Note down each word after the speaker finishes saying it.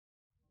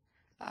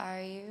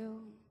Are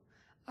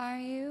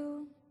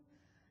you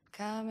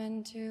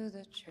coming to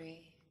the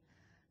tree?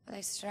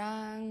 They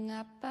strung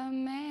up a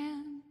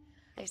man,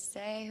 they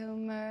say, who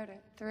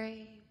murdered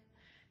 3.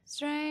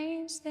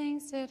 Strange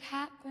things did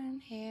happen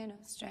here, no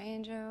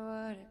stranger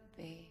would it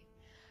be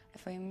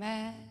if we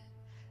met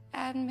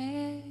at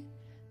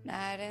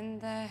midnight in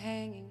the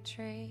hanging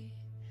tree.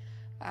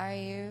 Are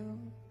you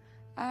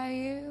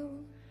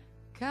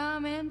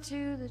coming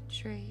to the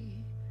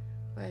tree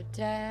where a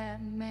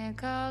dead man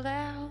called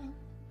out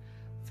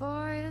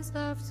for his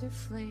love to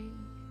flee?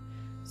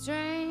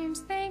 Strange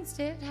things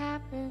did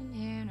happen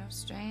here, no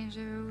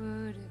stranger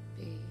would it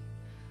be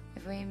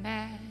if we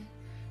met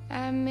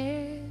at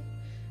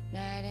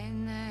midnight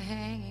in the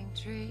hanging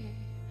tree.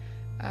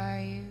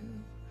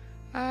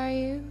 Are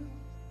you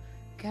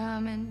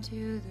coming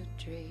to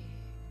the tree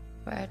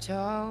where I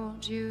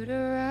told you to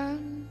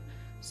run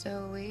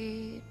so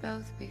we'd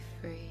both be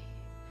free?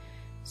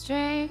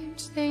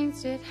 Strange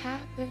things did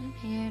happen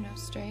here, no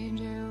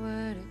stranger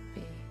would it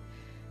be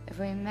if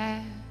we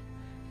met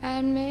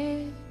at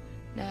midnight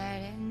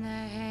in the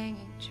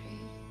hanging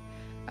tree.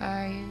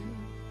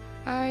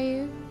 Are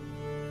you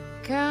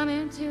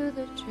coming to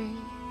the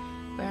tree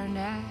where a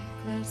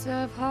necklace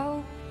of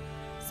hope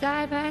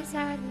side by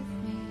side with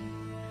me?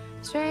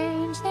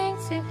 Strange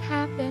things did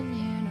happen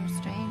here, no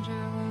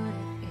stranger would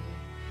it be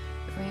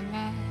if we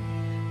met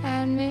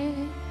at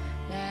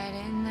midnight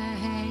in the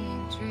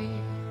hanging tree.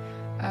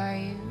 Are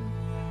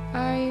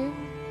you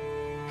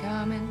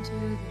coming to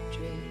the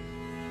tree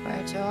where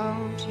I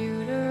told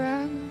you to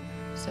run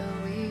so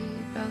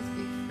we'd both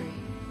be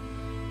free?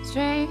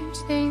 Strange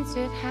things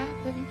did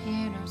happen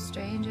here, no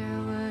stranger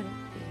would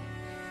it be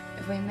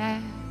if we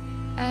met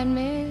at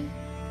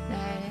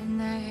midnight in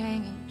the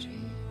hanging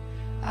tree.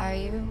 Are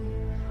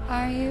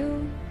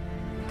you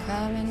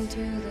coming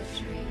to the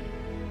tree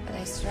where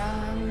they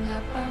strung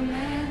up a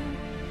man,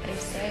 they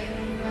say,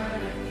 who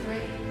murdered 3?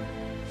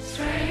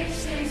 Strange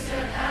things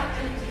that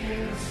happened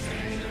here, no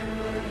stranger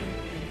would it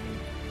be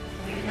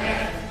if we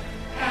met